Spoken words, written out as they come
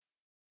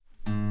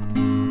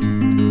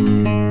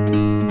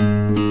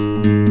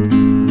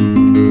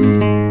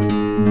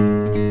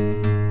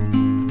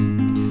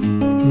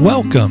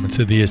Welcome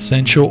to the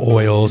Essential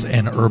Oils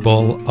and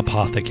Herbal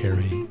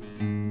Apothecary.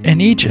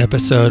 In each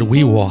episode,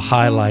 we will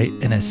highlight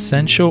an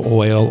essential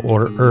oil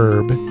or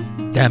herb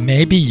that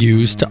may be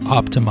used to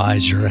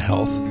optimize your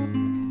health.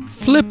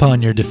 Flip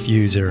on your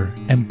diffuser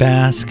and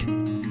bask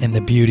in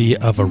the beauty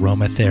of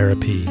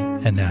aromatherapy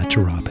and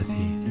naturopathy.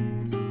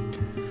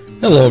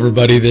 Hello,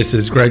 everybody. This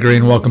is Gregory,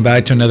 and welcome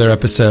back to another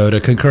episode, a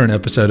concurrent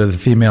episode of the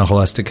Female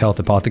Holistic Health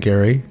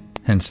Apothecary,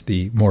 hence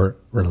the more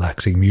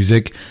relaxing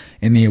music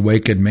in the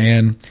Awakened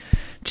Man.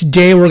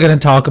 Today, we're going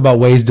to talk about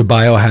ways to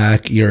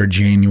biohack your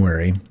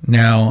January.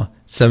 Now,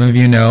 some of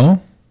you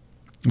know,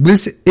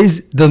 this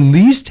is the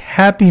least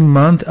happy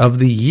month of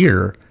the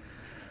year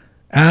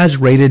as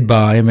rated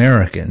by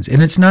Americans.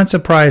 And it's not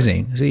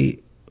surprising.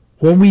 See,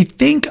 when we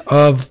think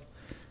of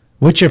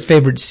what's your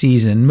favorite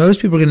season, most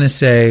people are going to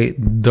say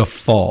the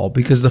fall,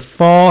 because the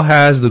fall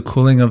has the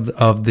cooling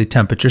of the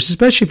temperatures,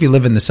 especially if you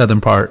live in the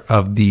southern part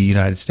of the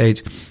United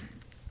States.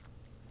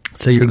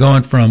 So you're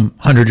going from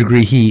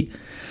 100-degree heat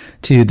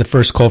to the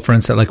first cold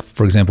fronts that, like,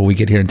 for example, we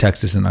get here in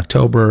Texas in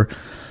October,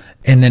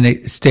 and then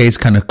it stays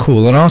kind of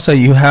cool. And also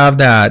you have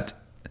that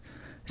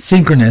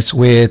synchronous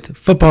with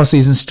football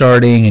season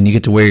starting, and you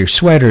get to wear your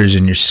sweaters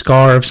and your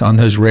scarves on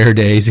those rare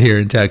days here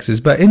in Texas.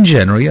 But in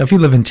general, if you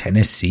live in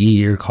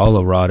Tennessee or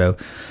Colorado,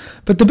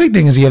 but the big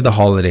thing is you have the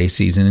holiday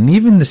season, and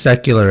even the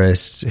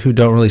secularists who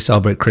don't really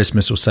celebrate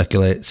Christmas will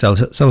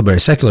celebrate a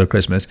secular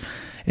Christmas.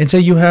 And so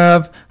you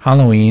have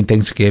Halloween,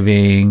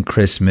 Thanksgiving,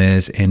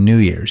 Christmas, and New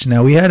Year's.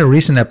 Now, we had a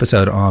recent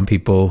episode on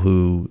people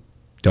who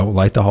don't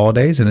like the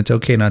holidays, and it's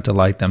okay not to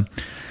like them.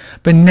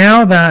 But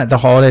now that the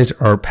holidays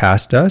are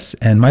past us,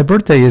 and my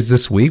birthday is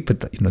this week,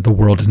 but the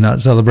world is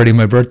not celebrating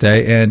my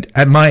birthday. And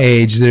at my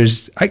age, I'm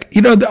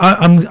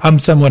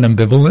somewhat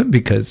ambivalent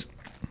because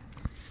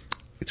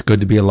it's good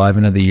to be alive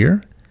another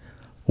year.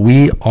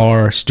 We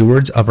are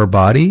stewards of our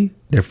body.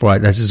 Therefore,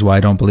 this is why I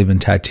don't believe in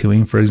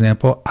tattooing, for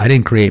example. I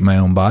didn't create my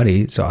own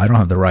body, so I don't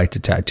have the right to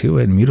tattoo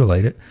it and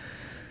mutilate it.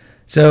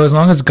 So as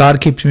long as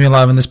God keeps me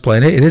alive on this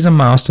planet, it is a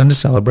milestone to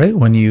celebrate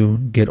when you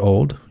get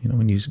old,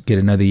 when you get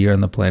another year on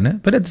the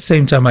planet. But at the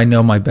same time, I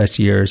know my best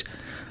years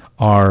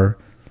are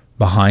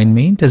behind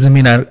me. Doesn't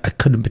mean I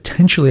couldn't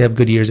potentially have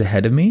good years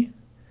ahead of me.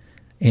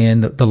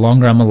 And the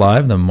longer I'm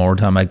alive, the more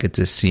time I get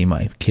to see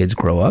my kids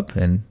grow up.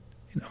 And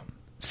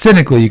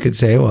cynically, you could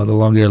say, well, the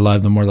longer you're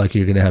alive, the more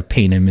likely you're going to have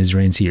pain and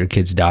misery and see your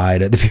kids die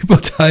and other people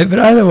die. But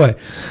either way,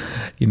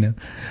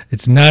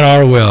 it's not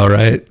our will,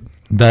 right?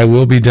 Thy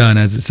will be done,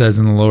 as it says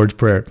in the Lord's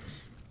Prayer.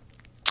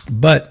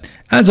 But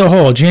as a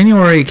whole,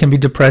 January can be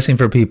depressing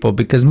for people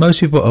because most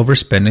people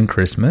overspend in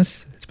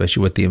Christmas,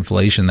 especially with the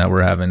inflation that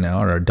we're having now.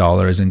 Our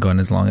dollar isn't going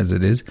as long as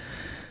it is.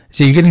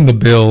 So you're getting the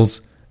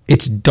bills.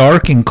 It's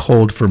dark and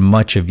cold for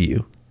much of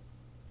you.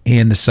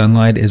 And the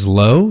sunlight is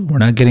low. We're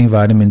not getting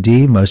vitamin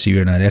D. Most of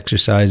you are not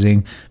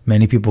exercising.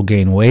 Many people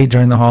gain weight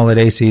during the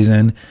holiday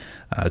season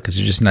because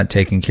they're just not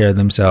taking care of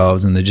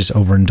themselves, and they're just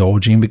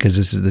overindulging because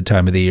this is the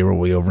time of the year where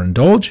we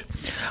overindulge.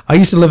 I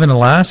used to live in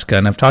Alaska,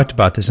 and I've talked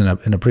about this in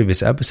a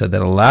previous episode,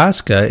 that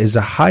Alaska is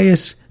the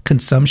highest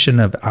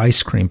consumption of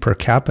ice cream per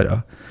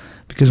capita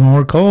because when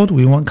we're cold,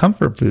 we want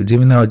comfort foods,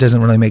 even though it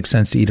doesn't really make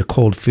sense to eat a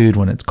cold food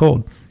when it's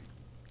cold.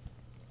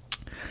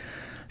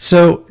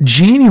 So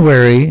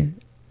January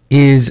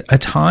is a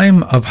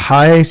time of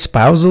high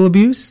spousal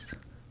abuse,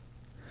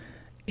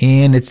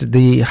 and it's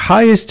the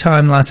highest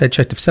time, last I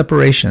checked, of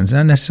separations,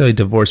 not necessarily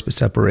divorce, but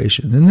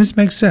separations. And this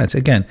makes sense.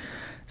 Again,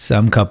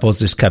 some couples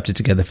just kept it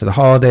together for the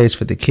holidays,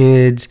 for the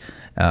kids.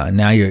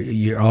 Now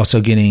you're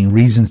also getting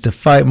reasons to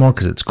fight more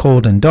because it's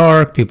cold and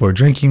dark. People are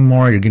drinking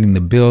more. You're getting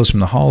the bills from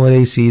the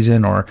holiday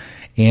season, or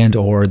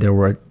there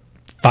were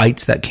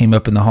fights that came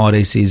up in the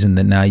holiday season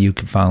that now you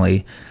can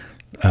finally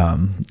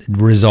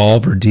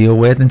resolve or deal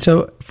with. And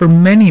so for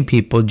many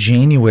people,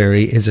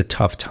 January is a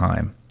tough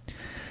time.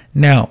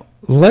 Now,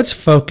 let's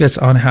focus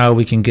on how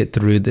we can get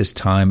through this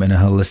time in a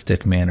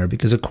holistic manner,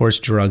 because of course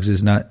drugs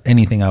is not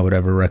anything I would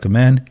ever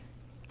recommend.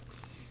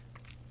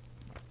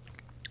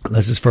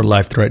 This is for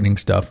life-threatening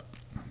stuff,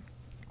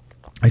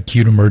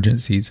 acute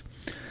emergencies.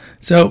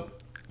 So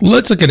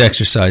let's look at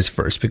exercise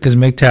first, because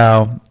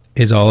MGTOW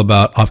is all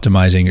about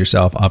optimizing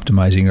yourself,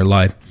 optimizing your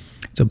life.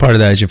 So part of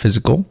that is your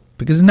physical,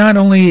 because not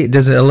only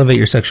does it elevate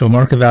your sexual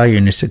marker value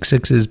and your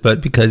 6/6s,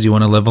 but because you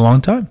want to live a long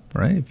time,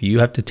 right? If you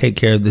have to take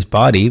care of this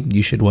body,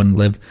 you should want to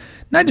live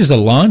not just a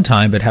long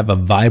time, but have a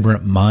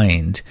vibrant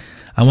mind.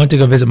 I went to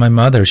go visit my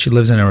mother. She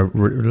lives in a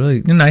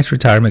really nice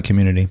retirement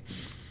community,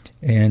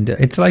 and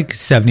it's like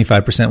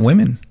 75%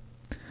 women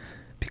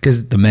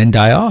because the men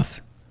die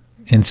off.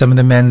 And some of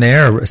the men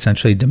there are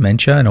essentially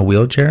dementia in a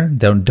wheelchair,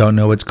 don't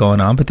know what's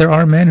going on. But there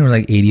are men who are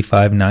like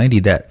 85, 90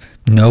 that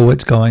know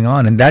what's going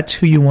on. And that's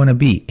who you want to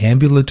be,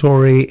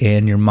 ambulatory,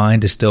 and your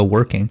mind is still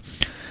working.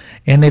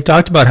 And they've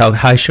talked about how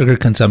high sugar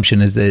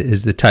consumption is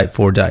the type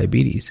 4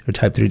 diabetes, or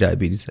type 3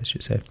 diabetes, I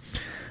should say.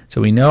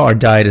 So we know our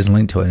diet is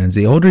linked to it. And as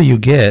the older you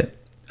get,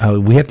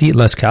 we have to eat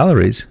less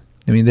calories.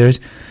 I mean, there's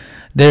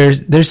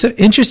some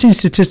interesting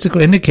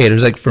statistical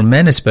indicators, like for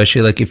men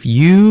especially, like if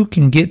you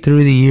can get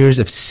through the years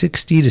of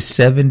 60 to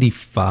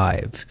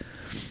 75,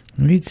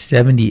 Maybe it's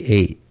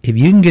 78. If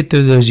you can get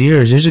through those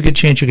years, there's a good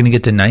chance you're going to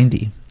get to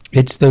 90.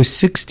 It's those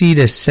 60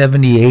 to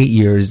 78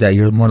 years that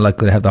you're more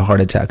likely to have the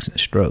heart attacks and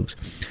strokes.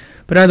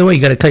 But either way,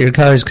 you got to cut your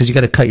calories because you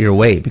got to cut your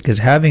weight, because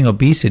having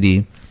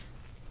obesity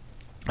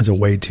is a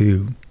way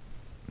to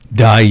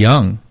die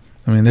young.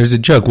 I mean, there's a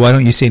joke. Why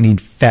don't you see any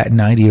fat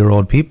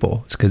 90-year-old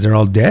people? It's because they're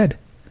all dead.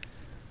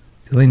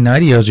 The only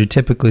 90-year-olds you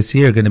typically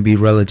see are going to be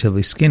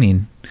relatively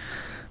skinny.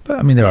 But,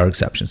 I mean, there are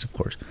exceptions, of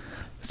course.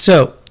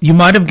 So you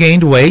might have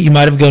gained weight. You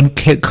might have gained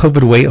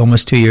COVID weight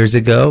almost 2 years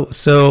ago.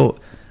 So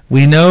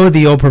we know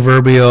the old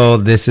proverbial,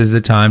 this is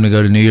the time to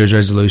go to New Year's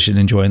resolution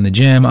and join the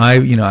gym.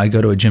 I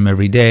go to a gym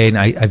every day, and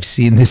I've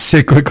seen this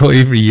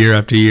cyclically for year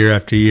after year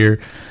after year.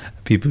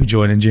 People who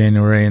join in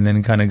January and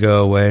then kind of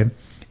go away.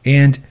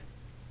 And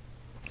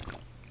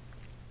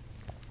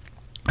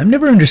I've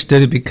never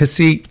understood it because,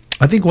 see,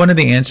 I think one of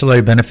the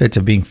ancillary benefits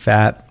of being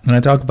fat, and I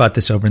talk about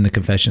this over in the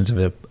Confessions of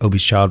an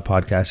Obese Child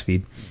podcast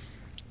feed,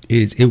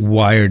 is it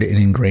wired and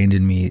ingrained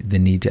in me the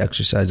need to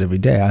exercise every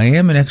day. I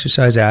am an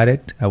exercise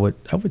addict. I would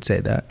say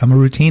that. I'm a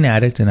routine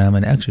addict and I'm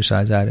an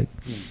exercise addict.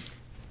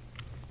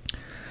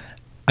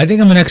 I think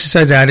I'm an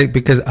exercise addict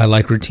because I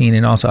like routine,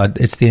 and also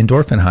it's the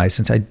endorphin high.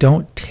 Since I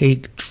don't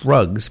take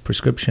drugs,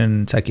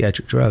 prescription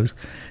psychiatric drugs,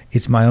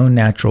 it's my own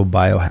natural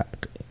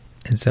biohack.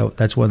 And so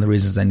that's one of the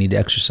reasons I need to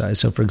exercise.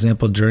 So, for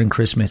example, during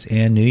Christmas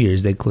and New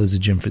Year's, they closed the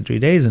gym for 3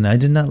 days, and I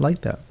did not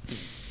like that.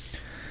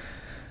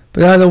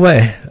 But either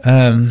way,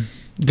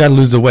 got to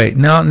lose the weight.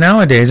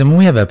 Nowadays, I mean,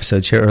 we have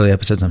episodes here, early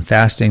episodes on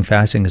fasting.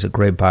 Fasting is a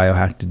great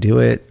biohack to do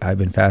it. I've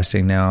been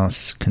fasting now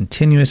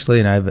continuously,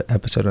 and I have an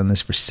episode on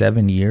this for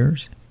 7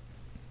 years.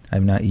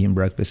 I've not eaten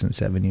breakfast in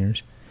 7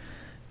 years.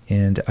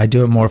 And I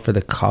do it more for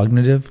the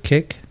cognitive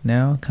kick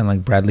now, kind of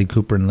like Bradley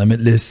Cooper in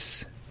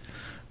Limitless,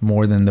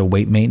 more than the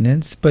weight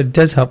maintenance. But it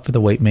does help for the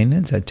weight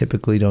maintenance. I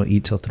typically don't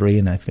eat till 3,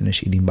 and I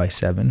finish eating by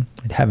 7.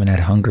 I haven't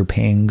had hunger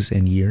pangs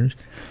in years.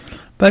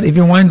 But if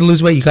you're wanting to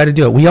lose weight, you got to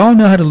do it. We all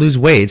know how to lose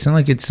weight. It's not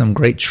like it's some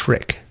great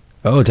trick.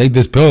 Oh, take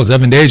this pill,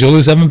 7 days, you'll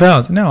lose 7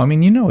 pounds. No, I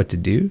mean, you know what to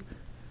do.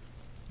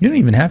 You don't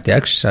even have to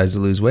exercise to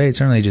lose weight. It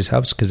certainly just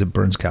helps because it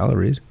burns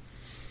calories.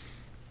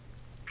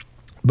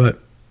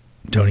 But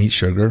don't eat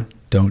sugar.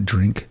 Don't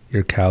drink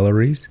your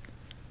calories.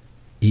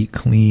 Eat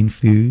clean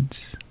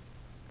foods.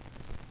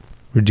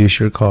 Reduce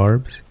your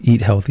carbs.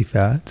 Eat healthy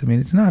fats. I mean,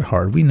 it's not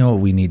hard. We know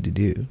what we need to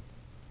do.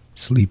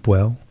 Sleep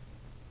well.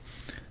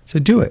 So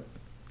do it.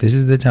 This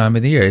is the time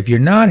of the year. If you're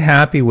not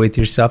happy with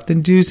yourself,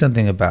 then do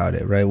something about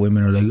it, right?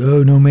 Women are like,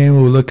 oh, no man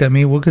will look at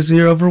me. Well, because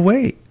you're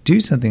overweight.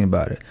 Do something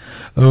about it.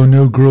 Oh,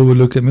 no girl will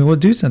look at me. Well,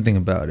 do something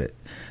about it.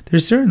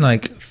 There's certain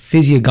like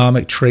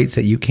physiognomic traits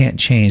that you can't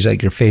change,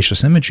 like your facial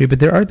symmetry, but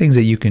there are things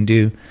that you can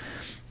do,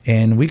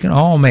 and we can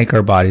all make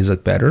our bodies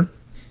look better.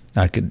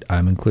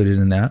 I'm included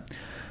in that.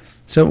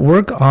 So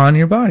work on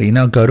your body.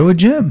 Now go to a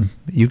gym.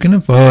 You can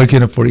afford. I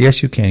can afford it.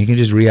 Yes, you can. You can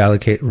just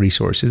reallocate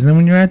resources. And then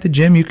when you're at the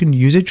gym, you can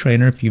use a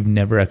trainer if you've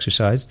never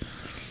exercised.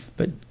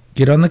 But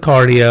get on the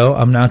cardio.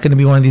 I'm not going to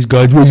be one of these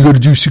guys, well, you got to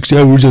do 6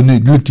 hours on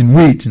lifting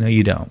weights. No,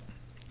 you don't.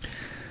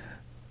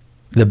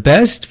 The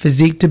best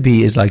physique to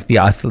be is like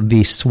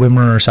the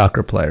swimmer or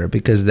soccer player,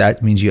 because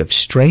that means you have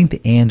strength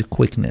and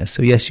quickness.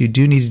 So yes, you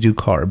do need to do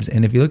carbs.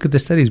 And if you look at the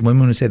studies,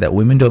 women would say that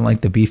women don't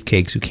like the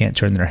beefcakes who can't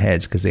turn their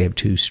heads because they have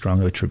too strong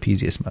of a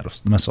trapezius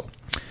muscle.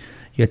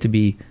 You have to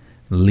be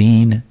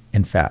lean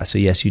and fast. So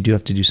yes, you do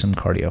have to do some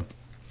cardio.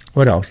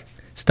 What else?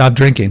 Stop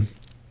drinking.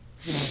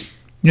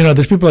 You know,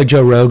 there's people like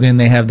Joe Rogan.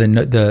 They have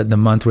the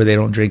month where they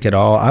don't drink at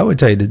all. I would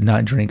tell you to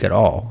not drink at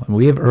all.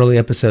 We have early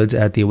episodes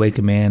at The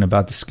Awakened Man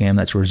about the scam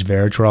that's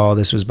resveratrol.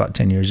 This was about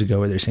 10 years ago,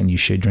 where they're saying you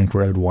should drink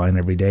red wine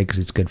every day because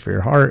it's good for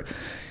your heart.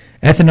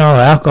 Ethanol or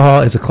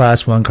alcohol is a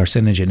class 1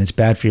 carcinogen. It's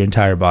bad for your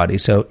entire body.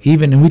 So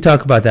even, and we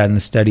talk about that in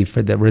the study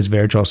for the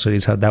resveratrol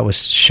studies, how that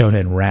was shown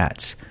in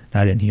rats,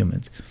 not in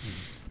humans.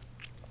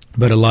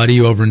 But a lot of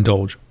you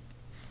overindulge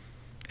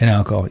in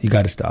alcohol. You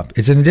got to stop.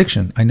 It's an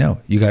addiction. I know.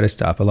 You got to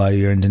stop. A lot of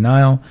you are in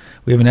denial.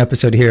 We have an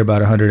episode here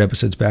about 100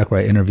 episodes back where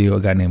I interview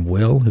a guy named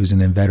Will, who's an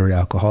inveterate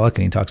alcoholic,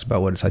 and he talks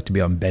about what it's like to be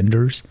on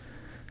benders.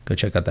 Go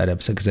check out that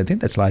episode, because I think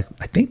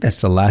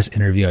that's the last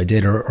interview I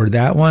did, or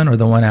that one, or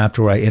the one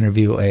after where I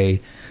interview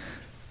a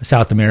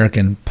South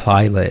American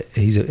pilot.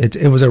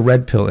 It was a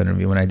red pill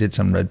interview when I did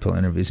some red pill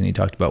interviews, and he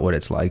talked about what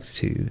it's like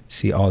to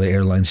see all the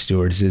airline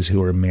stewardesses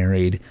who are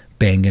married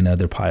banging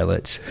other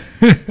pilots.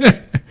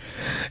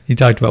 He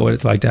talked about what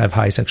it's like to have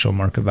high sexual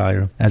market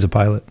value as a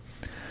pilot.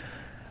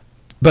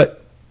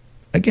 But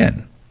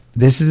again,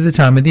 this is the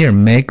time of the year.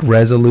 Make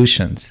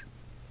resolutions.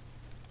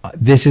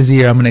 This is the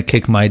year I'm going to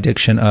kick my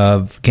addiction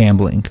of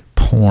gambling,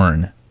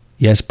 porn.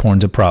 Yes,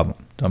 porn's a problem.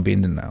 Don't be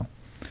in denial.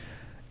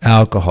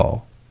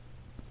 Alcohol.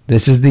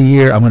 This is the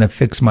year I'm going to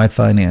fix my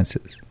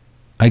finances.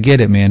 I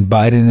get it, man.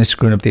 Biden is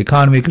screwing up the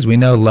economy because we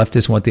know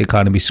leftists want the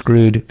economy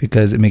screwed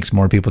because it makes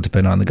more people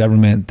depend on the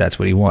government. That's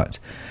what he wants.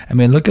 I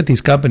mean, look at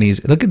these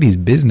companies. Look at these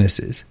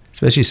businesses,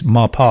 especially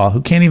Ma Pa,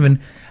 who can't even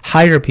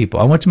hire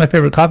people. I went to my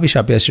favorite coffee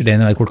shop yesterday,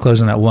 and they're like, we're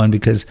closing at 1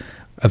 because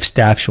of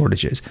staff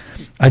shortages.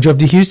 I drove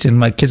to Houston.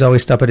 My kids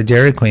always stop at a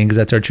Dairy Queen because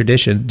that's our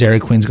tradition. Dairy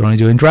Queen's going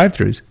to doing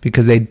drive-thrus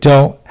because they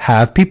don't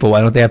have people.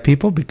 Why don't they have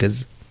people?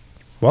 Because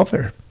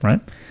welfare,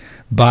 right?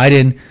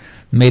 Biden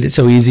made it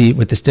so easy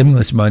with the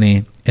stimulus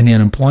money and the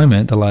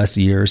unemployment the last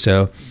year or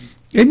so,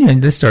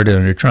 and this started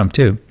under Trump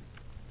too,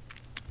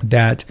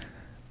 that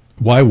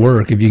why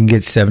work if you can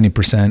get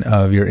 70%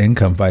 of your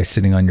income by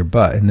sitting on your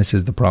butt? And this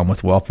is the problem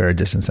with welfare. It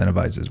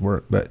disincentivizes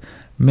work. But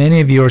many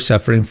of you are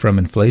suffering from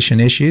inflation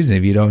issues. And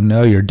if you don't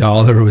know, your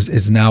dollar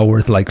is now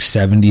worth like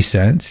 70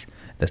 cents.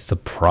 That's the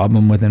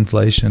problem with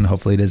inflation.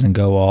 Hopefully it doesn't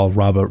go all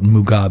Robert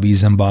Mugabe,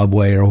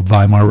 Zimbabwe, or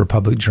Weimar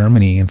Republic,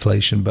 Germany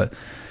inflation, but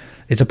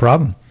it's a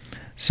problem.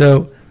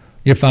 So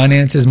your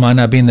finances might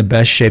not be in the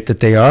best shape that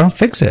they are.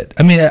 Fix it.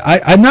 I mean,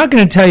 I'm not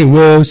going to tell you,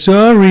 well,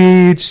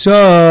 sorry, it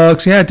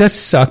sucks. Yeah, it does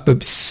suck,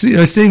 but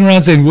sitting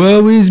around saying,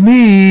 woe is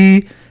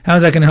me,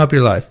 how's that going to help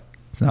your life?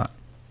 It's not.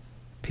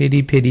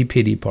 Pity, pity,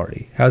 pity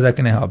party. How's that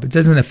going to help? It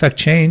doesn't affect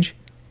change.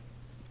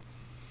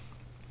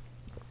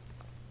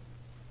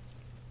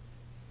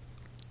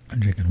 I'm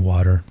drinking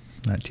water,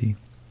 not tea.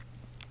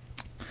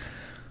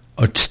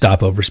 Or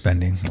stop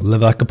overspending.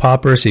 Live like a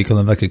pauper so you can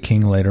live like a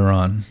king later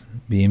on.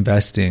 Be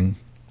investing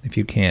if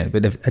you can.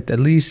 But if, at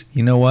least,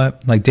 you know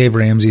what? Like Dave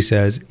Ramsey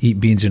says, eat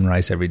beans and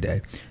rice every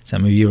day.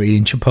 Some of you are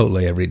eating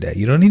Chipotle every day.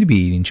 You don't need to be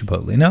eating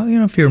Chipotle. Now,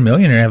 if you're a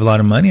millionaire, have a lot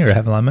of money,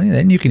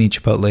 then you can eat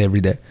Chipotle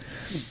every day.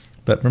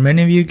 But for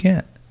many of you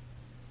can't.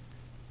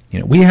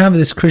 We have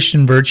this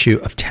Christian virtue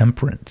of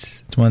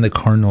temperance. It's one of the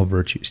cardinal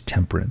virtues,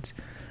 temperance.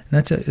 And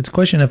it's a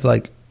question of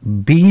like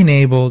being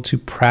able to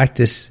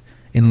practice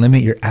and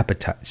limit your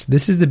appetites.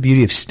 This is the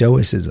beauty of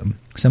Stoicism.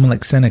 Someone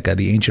like Seneca,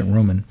 the ancient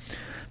Roman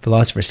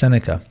philosopher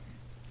Seneca,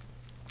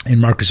 and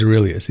Marcus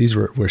Aurelius, these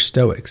were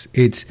Stoics.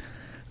 It's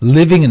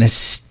living an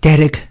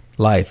ascetic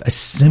life, a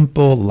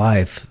simple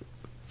life,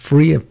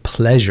 free of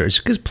pleasures,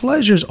 because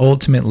pleasures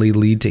ultimately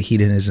lead to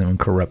hedonism and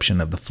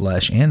corruption of the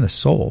flesh and the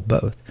soul,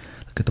 both.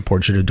 Look at the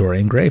Portrait of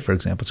Dorian Gray, for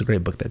example. It's a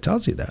great book that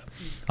tells you that.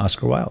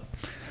 Oscar Wilde.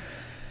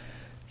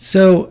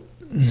 So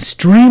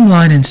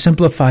streamline and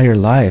simplify your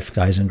life,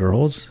 guys and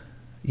girls.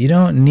 You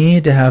don't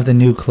need to have the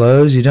new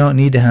clothes. You don't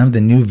need to have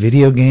the new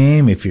video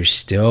game if you're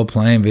still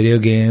playing video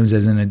games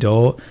as an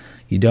adult.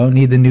 You don't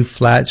need the new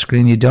flat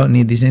screen. You don't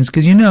need these things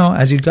because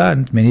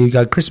as many of you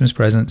got Christmas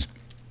presents,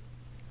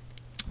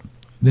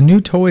 the new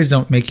toys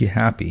don't make you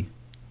happy.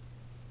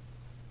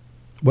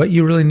 What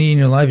you really need in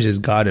your life is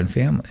just God and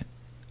family.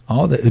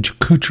 All the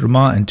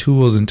accoutrement and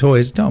tools and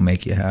toys don't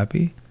make you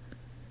happy.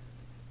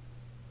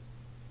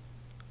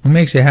 What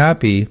makes you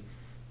happy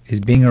is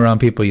being around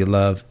people you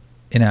love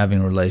and having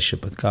a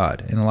relationship with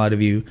God. And a lot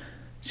of you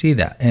see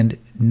that. And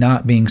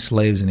not being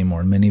slaves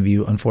anymore. Many of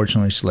you,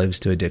 unfortunately, are slaves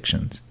to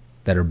addictions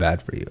that are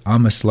bad for you.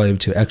 I'm a slave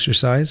to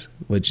exercise,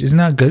 which is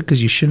not good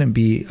because you shouldn't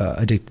be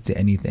addicted to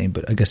anything.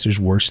 But I guess there's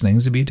worse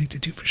things to be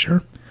addicted to for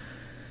sure.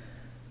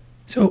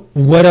 So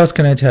what else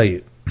can I tell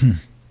you?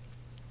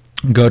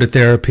 Go to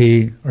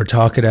therapy or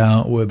talk it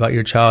out about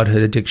your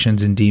childhood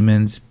addictions and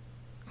demons.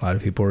 A lot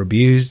of people are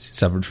abused,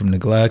 suffered from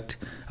neglect.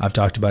 I've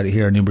talked about it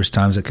here numerous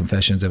times at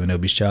Confessions of an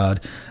Obese Child.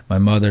 My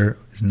mother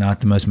is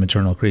not the most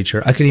maternal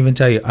creature. I can even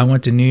tell you, I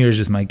went to New Year's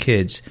with my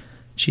kids.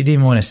 She didn't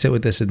even want to sit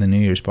with us at the New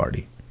Year's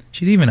party.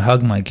 She didn't even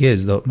hug my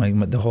kids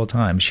the whole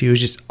time. She was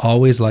just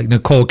always like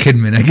Nicole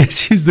Kidman. I guess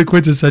she's the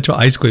quintessential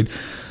ice queen.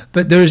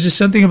 But there was just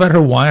something about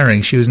her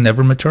wiring. She was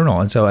never maternal.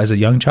 And so as a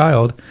young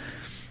child,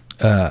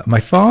 my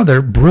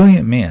father,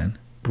 brilliant man,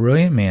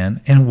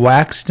 and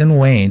waxed and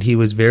waned. He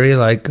was very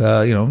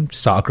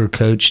soccer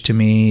coach to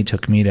me,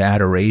 took me to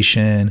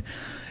adoration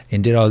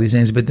and did all these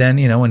things. But then,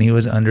 when he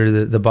was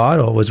under the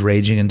bottle, was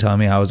raging and telling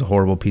me I was a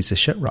horrible piece of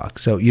shit rock.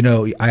 So,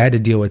 I had to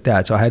deal with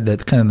that. So I had the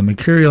kind of the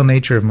mercurial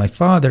nature of my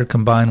father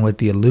combined with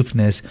the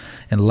aloofness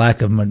and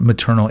lack of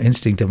maternal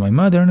instinct of my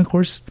mother. And of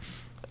course,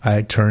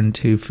 I turned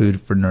to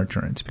food for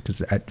nurturance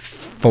because at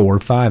 4 or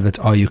 5, that's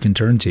all you can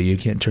turn to. You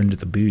can't turn to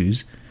the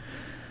booze.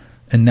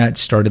 And that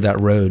started that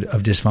road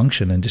of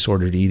dysfunction and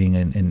disordered eating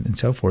and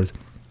so forth.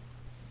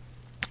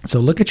 So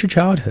look at your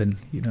childhood.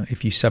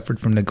 If you suffered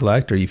from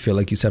neglect or you feel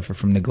like you suffer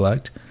from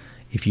neglect,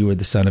 if you were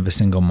the son of a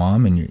single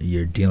mom and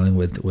you're dealing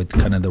with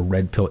kind of the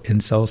red pill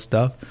incel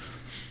stuff,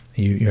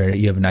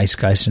 you have nice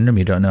guy syndrome,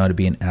 you don't know how to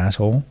be an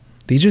asshole.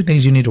 These are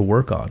things you need to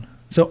work on.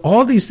 So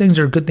all these things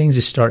are good things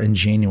to start in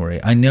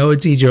January. I know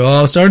it's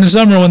easier. Start in the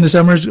summer when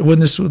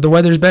the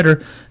weather's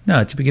better.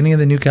 No, it's the beginning of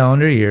the new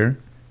calendar year.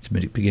 It's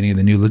the beginning of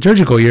the new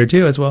liturgical year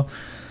too as well.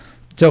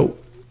 So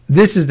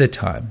this is the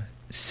time.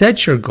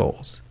 Set your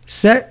goals.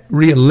 Set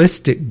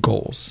realistic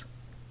goals.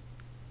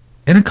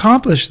 And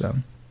accomplish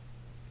them.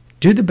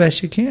 Do the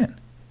best you can.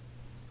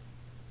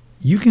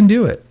 You can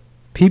do it.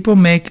 People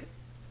make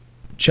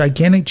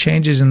gigantic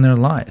changes in their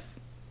life.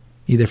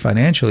 Either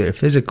financially or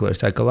physically or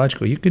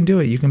psychological. You can do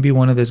it. You can be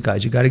one of those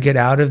guys. You got to get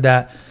out of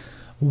that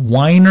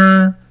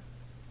whiner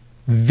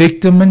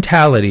victim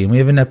mentality, and we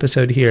have an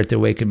episode here at the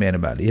Awakened Man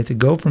about it. You have to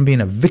go from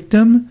being a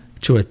victim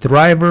to a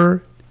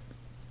thriver,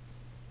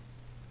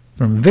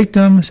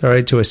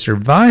 to a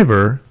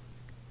survivor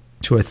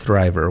to a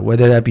thriver,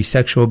 whether that be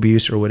sexual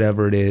abuse or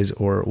whatever it is,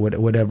 or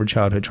whatever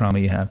childhood trauma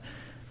you have,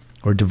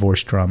 or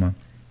divorce trauma.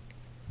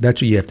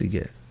 That's what you have to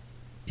get.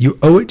 You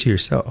owe it to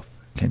yourself.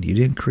 And you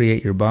didn't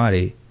create your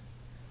body.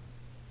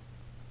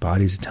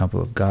 Body's a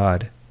temple of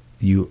God.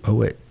 You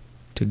owe it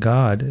to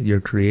God, your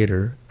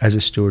creator, as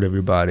a steward of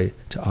your body,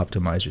 to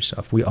optimize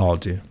yourself. We all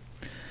do.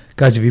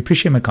 Guys, if you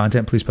appreciate my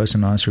content, please post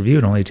an honest review.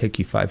 It'll only take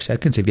you 5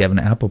 seconds. If you have an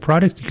Apple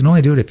product, you can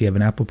only do it if you have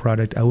an Apple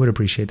product. I would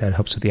appreciate that. It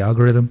helps with the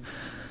algorithm.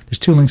 There's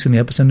 2 links in the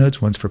episode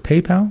notes. One's for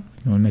PayPal.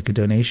 You want to make a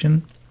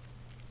donation.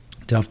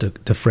 Don't have to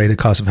defray the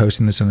cost of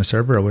hosting this on a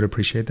server. I would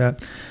appreciate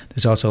that.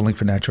 There's also a link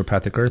for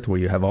Naturopathic Earth where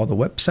you have all the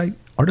website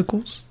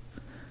articles,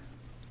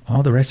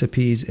 all the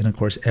recipes, and of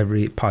course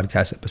every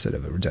podcast episode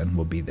I've ever done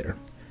will be there.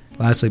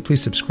 Lastly,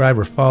 please subscribe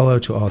or follow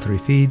to all 3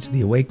 feeds: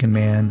 The Awakened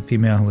Man,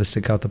 Female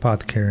Holistic Health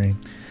Apothecary,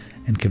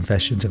 and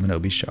Confessions of an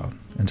Obese Child.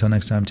 Until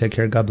next time, take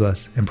care, God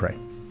bless, and pray.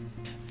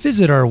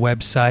 Visit our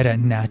website at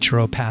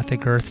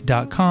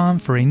naturopathicearth.com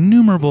for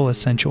innumerable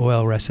essential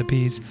oil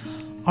recipes,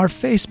 our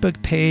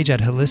Facebook page at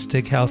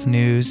Holistic Health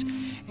News,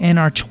 and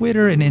our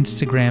Twitter and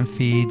Instagram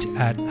feeds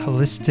at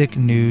Holistic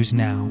News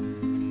Now.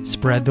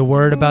 Spread the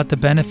word about the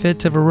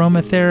benefits of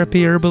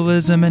aromatherapy,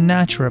 herbalism, and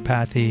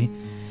naturopathy.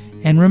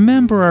 And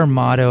remember our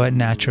motto at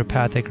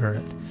Naturopathic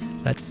Earth: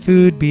 let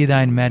food be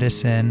thy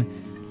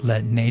medicine,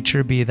 let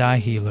nature be thy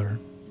healer.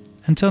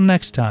 Until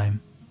next time.